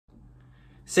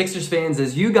Sixers fans,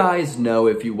 as you guys know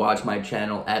if you watch my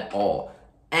channel at all,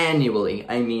 annually,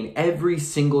 I mean every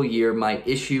single year, my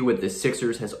issue with the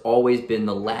Sixers has always been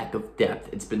the lack of depth.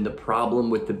 It's been the problem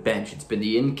with the bench. It's been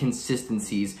the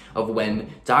inconsistencies of when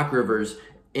Doc Rivers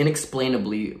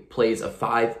inexplainably plays a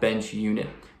 5-bench unit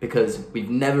because we've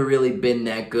never really been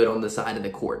that good on the side of the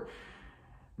court.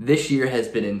 This year has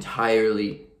been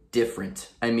entirely different.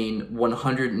 I mean,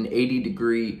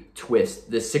 180-degree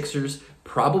twist. The Sixers,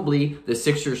 probably the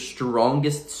Sixers'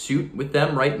 strongest suit with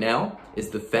them right now is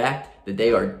the fact that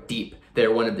they are deep.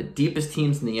 They're one of the deepest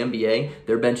teams in the NBA.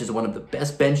 Their bench is one of the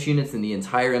best bench units in the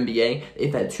entire NBA.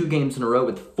 They've had 2 games in a row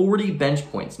with 40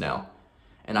 bench points now.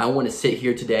 And I want to sit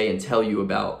here today and tell you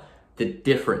about the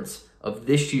difference of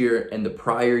this year and the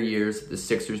prior years of the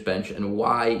Sixers bench and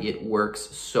why it works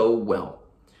so well.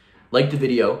 Like the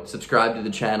video, subscribe to the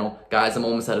channel. Guys, I'm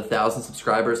almost at 1,000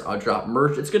 subscribers. I'll drop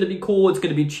merch. It's going to be cool. It's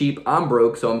going to be cheap. I'm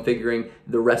broke, so I'm figuring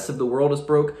the rest of the world is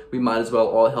broke. We might as well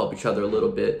all help each other a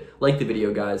little bit. Like the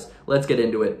video, guys. Let's get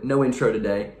into it. No intro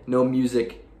today. No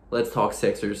music. Let's talk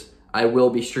Sixers. I will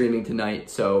be streaming tonight,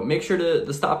 so make sure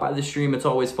to stop by the stream. It's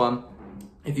always fun.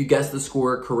 If you guess the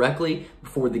score correctly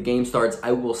before the game starts,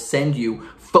 I will send you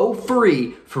for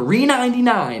free,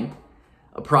 $3.99,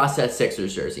 a processed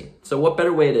Sixers jersey. So what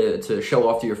better way to show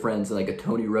off to your friends than like a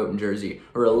Tony Roten jersey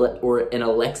or an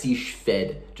Alexei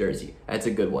Shved jersey? That's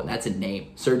a good one. That's a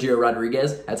name. Sergio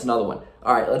Rodriguez, that's another one.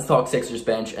 All right, let's talk Sixers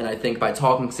bench. And I think by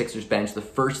talking Sixers bench, the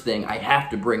first thing I have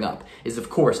to bring up is, of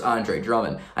course, Andre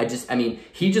Drummond. I mean,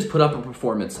 he just put up a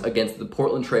performance against the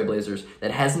Portland Trail Blazers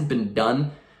that hasn't been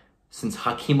done since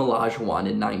Hakeem Olajuwon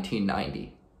in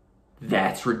 1990.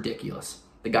 That's ridiculous.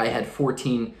 The guy had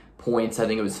 14 points, I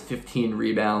think it was 15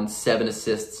 rebounds, 7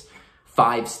 assists,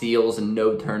 5 steals, and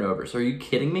no turnovers. Are you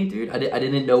kidding me, dude? I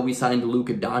didn't know we signed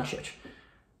Luka Doncic.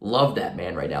 Love that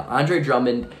man right now. Andre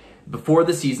Drummond, before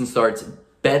the season starts,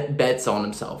 bets on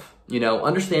himself. You know,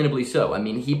 understandably so. I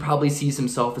mean, he probably sees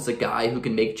himself as a guy who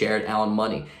can make Jared Allen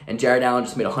money. And Jared Allen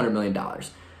just made $100 million.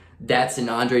 That's in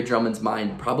Andre Drummond's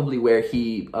mind, probably where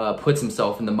he puts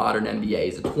himself in the modern NBA.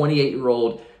 He's a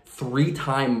 28-year-old,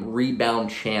 3-time rebound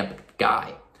champ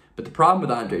guy. But the problem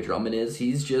with Andre Drummond is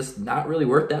he's just not really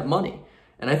worth that money.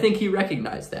 And I think he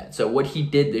recognized that. So what he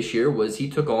did this year was he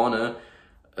took on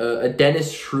a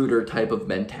Dennis Schroeder type of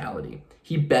mentality.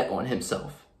 He bet on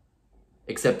himself.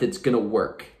 Except it's going to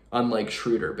work, unlike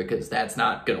Schroeder, because that's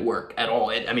not going to work at all.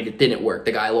 I mean, it didn't work.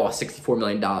 The guy lost $64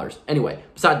 million. Anyway,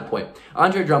 beside the point,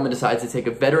 Andre Drummond decides to take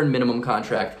a veteran minimum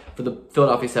contract for the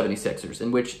Philadelphia 76ers,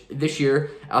 in which this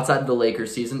year, outside of the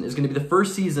Lakers season, is going to be the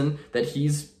first season that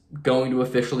he's going to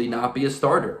officially not be a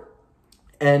starter.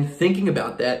 And thinking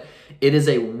about that, it is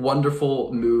a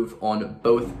wonderful move on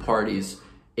both parties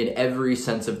in every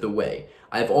sense of the way.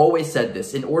 I've always said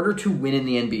this. In order to win in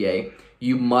the NBA,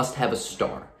 you must have a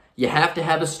star. You have to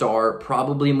have a star,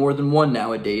 probably more than one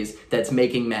nowadays, that's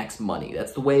making max money.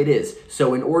 That's the way it is.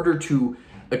 So in order to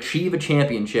achieve a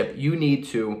championship, you need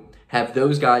to have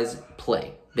those guys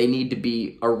play. They need to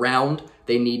be around.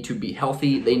 They need to be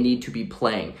healthy. They need to be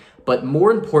playing. But more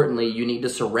importantly, you need to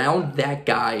surround that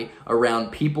guy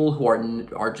around people who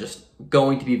are just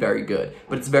going to be very good.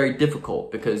 But it's very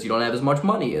difficult because you don't have as much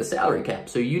money as salary cap.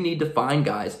 So you need to find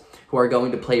guys who are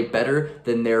going to play better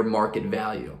than their market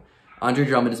value. Andre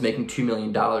Drummond is making $2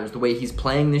 million. The way he's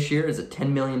playing this year is a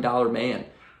 $10 million man.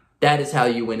 That is how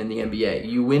you win in the NBA.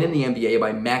 You win in the NBA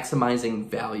by maximizing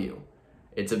value.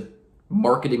 It's a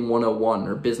marketing 101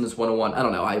 or business 101. I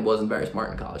don't know. I wasn't very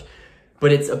smart in college.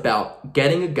 But it's about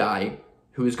getting a guy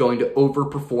who is going to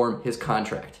overperform his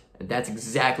contract. And that's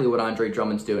exactly what Andre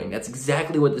Drummond's doing. That's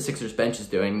exactly what the Sixers bench is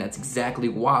doing. And that's exactly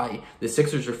why the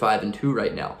Sixers are 5-2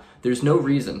 right now. There's no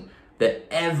reason that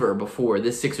ever before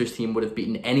this Sixers team would have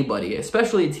beaten anybody,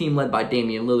 especially a team led by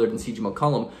Damian Lillard and CJ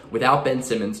McCollum, without Ben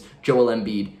Simmons, Joel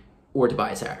Embiid, or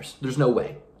Tobias Harris. There's no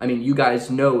way. I mean, you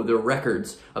guys know the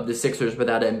records of the Sixers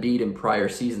without Embiid in prior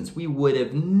seasons. We would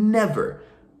have never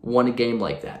won a game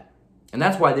like that. And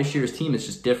that's why this year's team is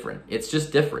just different. It's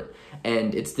just different.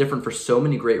 And it's different for so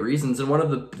many great reasons. And one of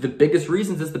the biggest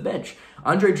reasons is the bench.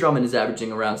 Andre Drummond is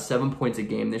averaging around 7 points a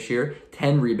game this year,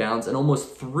 10 rebounds, and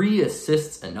almost 3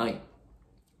 assists a night.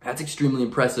 That's extremely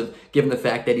impressive given the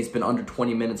fact that he's been under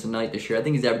 20 minutes a night this year. I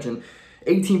think he's averaging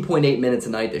 18.8 minutes a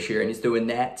night this year, and he's doing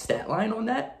that stat line on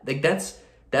that. Like that's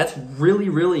really,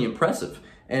 really impressive.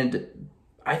 And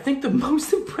I think the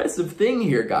most impressive thing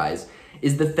here, guys,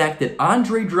 is the fact that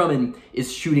Andre Drummond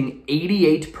is shooting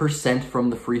 88% from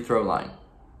the free throw line.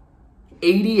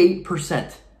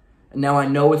 88%. Now, I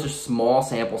know it's a small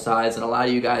sample size, and a lot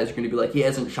of you guys are going to be like, he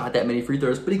hasn't shot that many free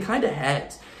throws, but he kind of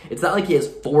has. It's not like he has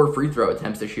 4 free throw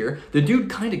attempts this year. The dude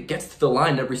kind of gets to the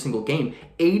line every single game.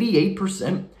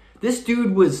 88%. This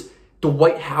dude was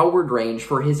Dwight Howard range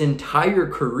for his entire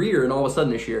career, and all of a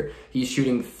sudden this year, he's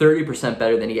shooting 30%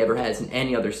 better than he ever has in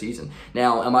any other season.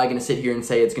 Now, am I going to sit here and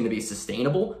say it's going to be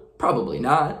sustainable? Probably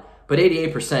not. But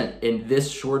 88% in this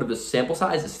short of a sample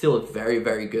size is still a very,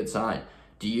 very good sign.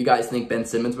 Do you guys think Ben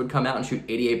Simmons would come out and shoot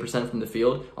 88% from the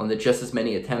field on just as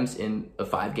many attempts in a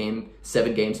 5-game,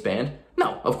 7-game span?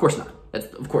 No, of course not.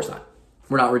 Of course not.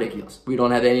 We're not ridiculous. We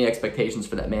don't have any expectations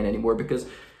for that man anymore because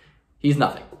he's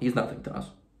nothing. He's nothing to us.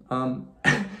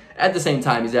 At the same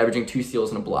time, he's averaging 2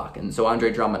 steals and a block. And so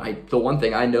Andre Drummond, the one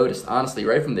thing I noticed, honestly,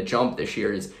 right from the jump this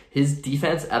year is his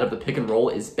defense out of the pick and roll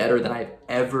is better than I've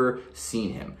ever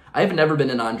seen him. I've never been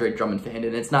an Andre Drummond fan,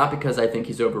 and it's not because I think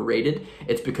he's overrated.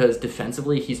 It's because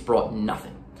defensively, he's brought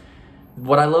nothing.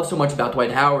 What I love so much about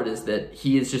Dwight Howard is that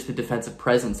he is just a defensive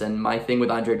presence. And my thing with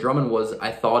Andre Drummond was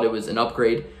I thought it was an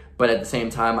upgrade, but at the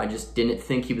same time, I just didn't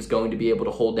think he was going to be able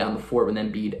to hold down the fort with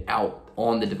Embiid out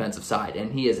on the defensive side,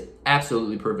 and he has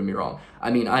absolutely proven me wrong.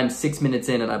 I mean, I'm 6 minutes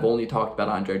in, and I've only talked about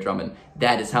Andre Drummond.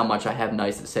 That is how much I have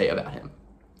nice to say about him.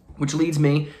 Which leads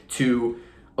me to,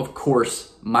 of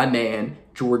course, my man,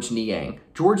 Georges Niang.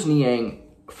 Georges Niang,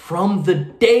 from the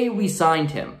day we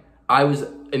signed him, I was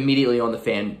immediately on the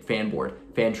fan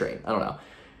train. I don't know.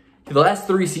 For the last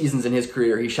 3 seasons in his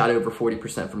career, he shot over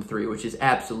 40% from 3, which is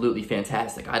absolutely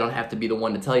fantastic. I don't have to be the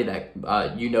one to tell you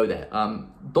that. You know that.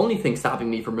 The only thing stopping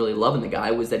me from really loving the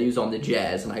guy was that he was on the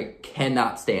Jazz, and I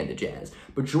cannot stand the Jazz.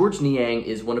 But Georges Niang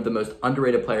is one of the most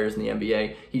underrated players in the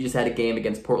NBA. He just had a game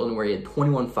against Portland where he had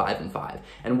 21-5-5.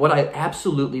 And what I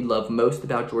absolutely love most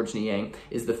about Georges Niang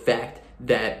is the fact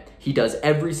that he does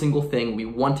every single thing we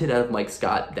wanted out of Mike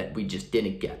Scott that we just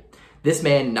didn't get. This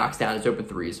man knocks down his open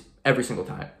threes every single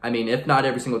time. I mean, if not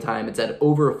every single time, it's at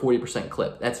over a 40%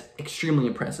 clip. That's extremely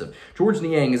impressive. Georges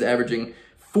Niang is averaging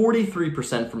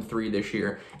 43% from 3 this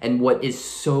year, and what is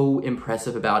so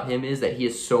impressive about him is that he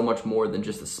is so much more than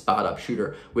just a spot-up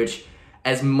shooter, which,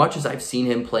 as much as I've seen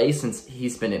him play since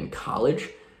he's been in college,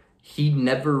 he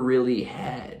never really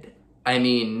had. I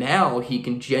mean, now he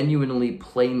can genuinely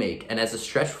play make, and as a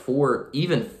stretch 4,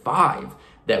 even 5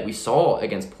 that we saw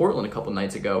against Portland a couple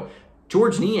nights ago,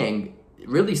 Georges Niang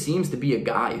really seems to be a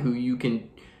guy who you can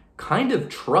kind of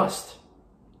trust,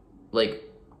 like,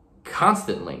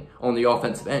 constantly on the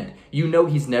offensive end. You know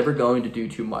he's never going to do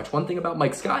too much. One thing about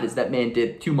Mike Scott is that man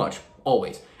did too much,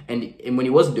 always. And when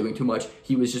he wasn't doing too much,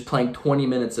 he was just playing 20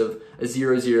 minutes of a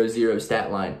 0-0-0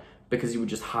 stat line because he would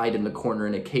just hide in the corner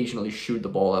and occasionally shoot the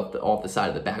ball off the side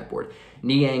of the backboard.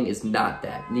 Niang is not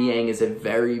that. Niang is a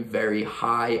very, very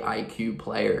high IQ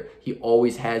player. He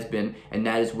always has been, and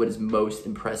that is what is most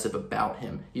impressive about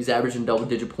him. He's averaging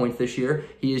double-digit points this year.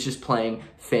 He is just playing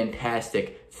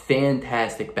fantastic,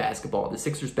 fantastic basketball. The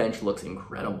Sixers bench looks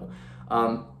incredible.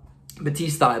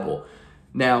 Matisse Thybulle.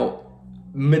 Now,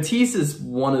 Matisse is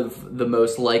one of the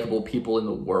most likable people in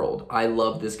the world. I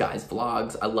love this guy's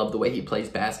vlogs. I love the way he plays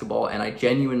basketball, and I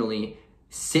genuinely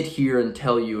sit here and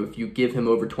tell you if you give him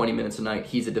over 20 minutes a night,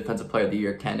 he's a Defensive Player of the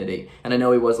Year candidate. And I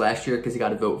know he was last year because he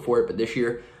got a vote for it, but this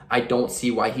year, I don't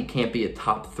see why he can't be a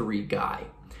top 3 guy.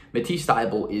 Matisse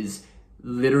Thybulle is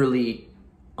literally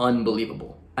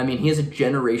unbelievable. I mean, he is a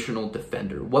generational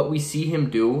defender. What we see him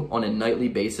do on a nightly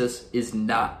basis is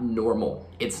not normal.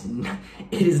 It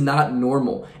is not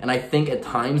normal. And I think at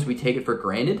times we take it for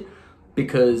granted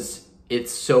because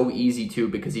it's so easy to,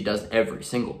 because he does every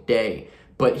single day.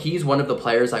 But he's one of the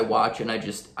players I watch, and I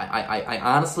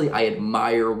honestly, I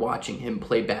admire watching him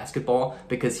play basketball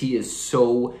because he is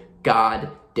so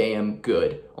goddamn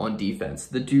good on defense.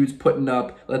 The dude's putting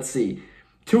up, let's see,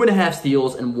 2.5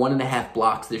 steals and 1.5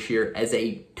 blocks this year as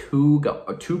a two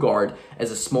guard, as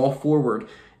a small forward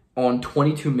on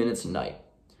 22 minutes a night.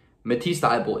 Matisse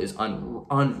Thybulle is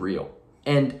unreal.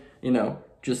 And, you know,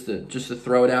 just to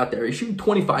throw it out there, he's shooting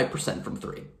 25% from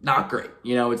 3. Not great.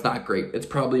 You know, it's not great. It's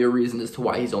probably a reason as to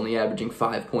why he's only averaging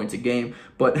 5 points a game.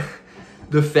 But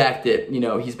the fact that, you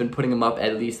know, he's been putting him up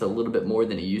at least a little bit more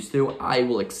than he used to, I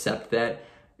will accept that.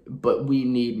 But we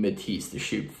need Matisse to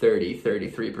shoot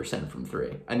 33% from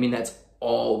 3. I mean, that's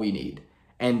all we need.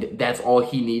 And that's all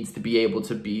he needs to be able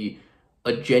to be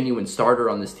a genuine starter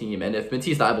on this team. And if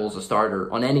Matisse Thybulle is a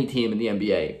starter on any team in the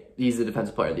NBA, he's the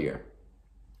Defensive Player of the Year.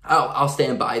 I'll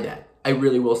stand by that. I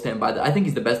really will stand by that. I think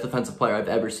he's the best defensive player I've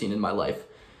ever seen in my life.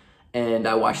 And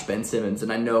I watched Ben Simmons,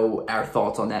 and I know our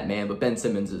thoughts on that man, but Ben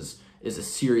Simmons is a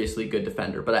seriously good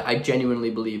defender. But I genuinely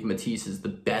believe Matisse is the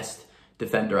best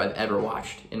defender I've ever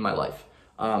watched in my life.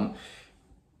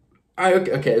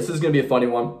 Okay, this is gonna be a funny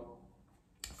one.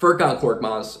 Furkan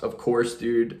Korkmaz, of course,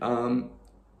 dude. I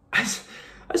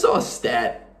saw a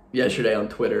stat yesterday on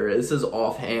Twitter. This is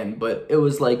offhand, but it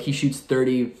was like he shoots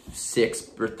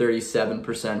 36 or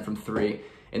 37% from three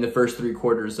in the first 3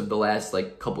 quarters of the last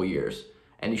like couple years,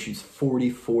 and he shoots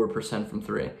 44% from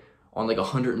three on like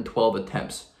 112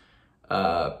 attempts.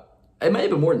 It might have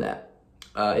been more than that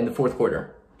in the fourth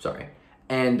quarter. Sorry,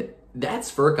 and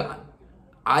that's Furkan.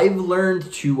 I've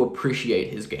learned to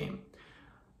appreciate his game.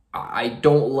 I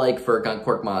don't like Furkan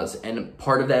Korkmaz, and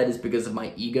part of that is because of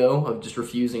my ego of just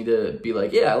refusing to be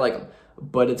like, yeah, I like him.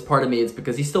 But it's part of me, it's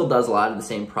because he still does a lot of the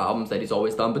same problems that he's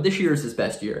always done. But this year is his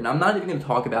best year. And I'm not even going to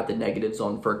talk about the negatives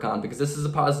on Furkan because this is a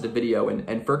positive video.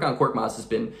 And Furkan Korkmaz has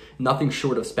been nothing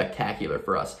short of spectacular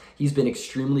for us. He's been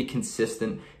extremely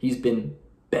consistent. He's been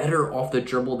better off the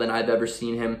dribble than I've ever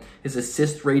seen him. His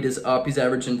assist rate is up. He's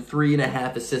averaging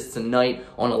 3.5 assists a night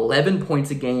on 11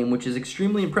 points a game, which is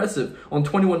extremely impressive on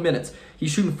 21 minutes. He's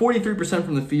shooting 43%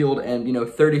 from the field and,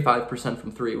 35%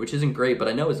 from three, which isn't great, but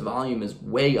I know his volume is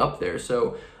way up there,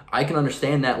 so I can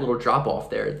understand that little drop off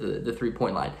there at the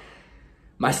 3-point line.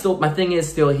 My thing is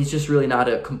still, he's just really not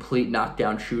a complete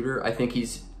knockdown shooter. I think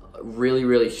he's really,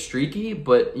 really streaky,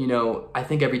 but, I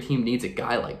think every team needs a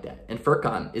guy like that. And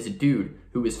Furkan is a dude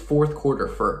who is fourth quarter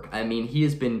Furk. I mean, he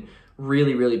has been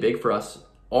really, really big for us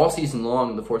all season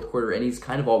long in the fourth quarter, and he's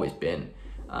kind of always been.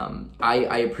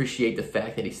 I appreciate the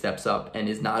fact that he steps up and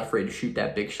is not afraid to shoot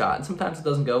that big shot. And sometimes it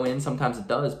doesn't go in, sometimes it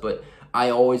does, but I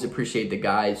always appreciate the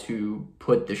guys who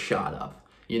put the shot up,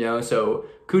 So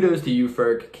kudos to you,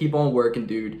 Furk. Keep on working,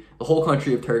 dude. The whole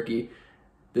country of Turkey,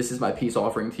 this is my peace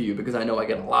offering to you because I know I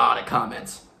get a lot of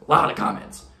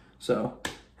comments. So,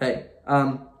 hey,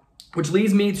 which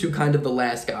leads me to kind of the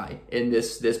last guy in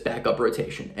this backup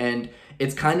rotation. And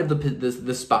it's kind of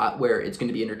the spot where it's going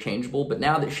to be interchangeable. But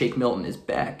now that Shake Milton is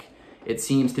back, it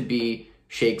seems to be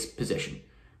Shake's position.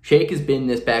 Shake has been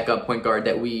this backup point guard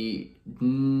that we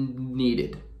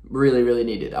needed, really, really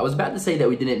needed. I was about to say that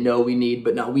we didn't know we need,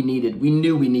 but no, we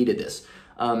knew we needed this.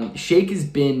 Shake has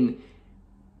been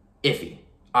iffy.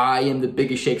 I am the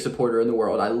biggest Shake supporter in the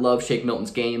world. I love Shake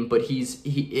Milton's game, but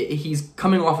he's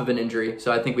coming off of an injury,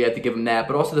 so I think we have to give him that.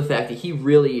 But also the fact that he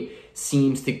really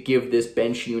seems to give this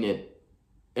bench unit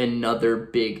another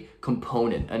big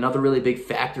component, another really big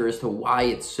factor as to why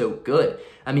it's so good.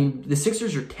 I mean, the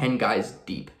Sixers are 10 guys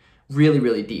deep, really,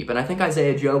 really deep. And I think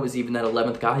Isaiah Joe is even that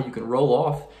 11th guy you can roll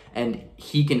off, and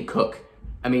he can cook.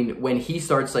 I mean, when he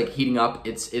starts like heating up,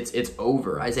 it's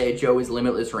over. Isaiah Joe is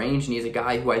limitless range, and he's a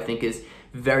guy who I think is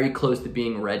very close to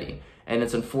being ready. And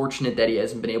it's unfortunate that he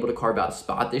hasn't been able to carve out a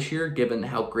spot this year, given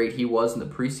how great he was in the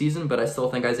preseason. But I still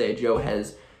think Isaiah Joe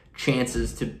has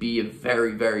chances to be a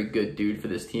very, very good dude for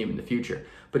this team in the future.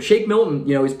 But Shake Milton,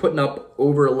 he's putting up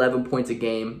over 11 points a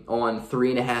game on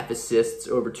 3.5 assists,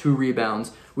 over 2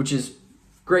 rebounds, which is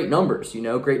great numbers,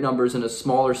 great numbers in a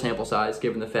smaller sample size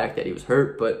given the fact that he was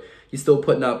hurt, but he's still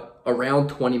putting up around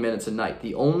 20 minutes a night.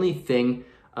 The only thing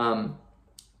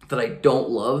that I don't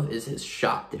love is his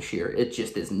shot this year. It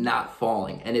just is not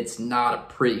falling, and it's not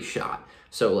a pretty shot.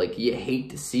 So, you hate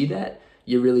to see that.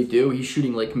 You really do. He's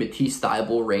shooting, Matisse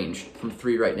Thybulle range from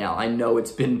 3 right now. I know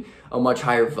it's been a much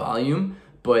higher volume,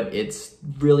 but it's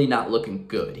really not looking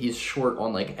good. He's short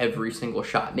on, every single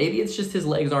shot. Maybe it's just his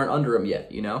legs aren't under him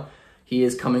yet, He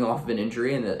is coming off of an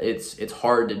injury, and it's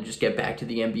hard to just get back to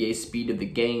the NBA speed of the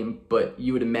game, but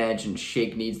you would imagine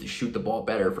Shake needs to shoot the ball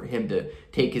better for him to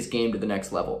take his game to the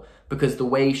next level, because the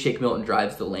way Shake Milton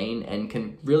drives the lane and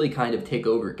can really kind of take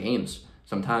over games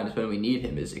sometimes when we need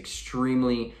him is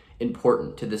extremely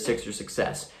important to the Sixers'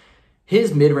 success.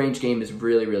 His mid-range game is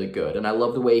really, really good, and I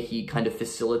love the way he kind of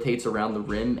facilitates around the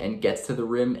rim and gets to the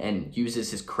rim and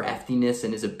uses his craftiness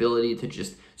and his ability to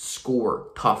just score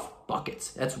tough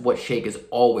buckets. That's what Shake has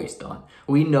always done.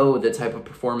 We know the type of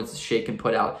performances Shake can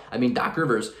put out. I mean, Doc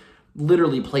Rivers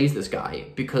literally plays this guy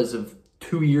because of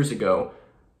 2 years ago,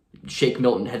 Shake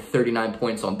Milton had 39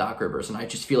 points on Doc Rivers, and I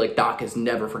just feel like Doc has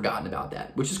never forgotten about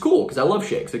that, which is cool because I love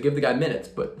Shake, so give the guy minutes,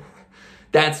 but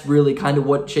that's really kind of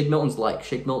what Shake Milton's like.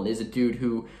 Shake Milton is a dude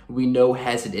who we know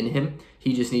has it in him.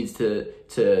 He just needs to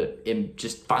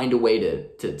just find a way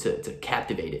to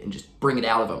captivate it and just bring it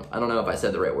out of him. I don't know if I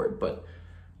said the right word, but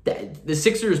the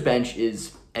Sixers bench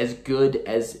is as good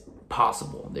as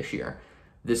possible this year.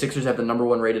 The Sixers have the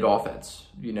 #1 rated offense,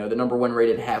 the #1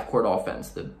 rated half-court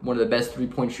offense, one of the best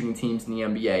three-point shooting teams in the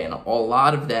NBA, and a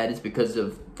lot of that is because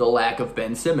of the lack of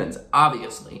Ben Simmons,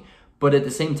 obviously. But at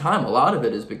the same time, a lot of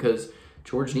it is because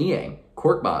George Niang,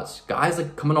 Korkmaz, guys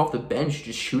coming off the bench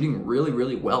just shooting really,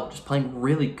 really well, just playing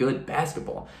really good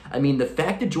basketball. I mean, the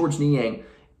fact that George Niang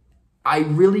I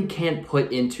really can't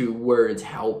put into words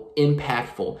how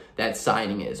impactful that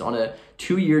signing is. On a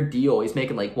 2-year deal, he's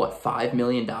making like, what, $5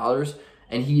 million?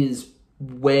 And he is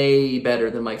way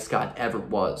better than Mike Scott ever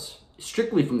was,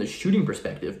 strictly from the shooting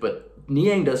perspective. But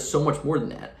Niang does so much more than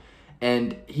that.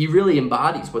 And he really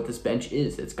embodies what this bench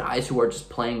is. It's guys who are just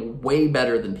playing way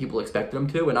better than people expected them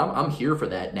to. And I'm here for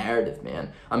that narrative,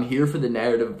 man. I'm here for the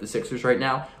narrative of the Sixers right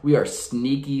now. We are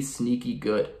sneaky, sneaky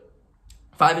good.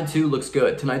 5-2 looks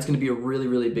good. Tonight's going to be a really,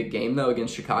 really big game, though,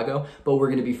 against Chicago. But we're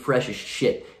going to be fresh as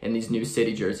shit in these new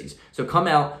city jerseys. So come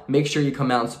out. Make sure you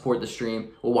come out and support the stream.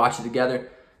 We'll watch it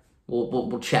together.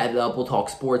 We'll chat it up. We'll talk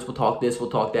sports. We'll talk this. We'll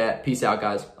talk that. Peace out,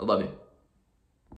 guys. I love you.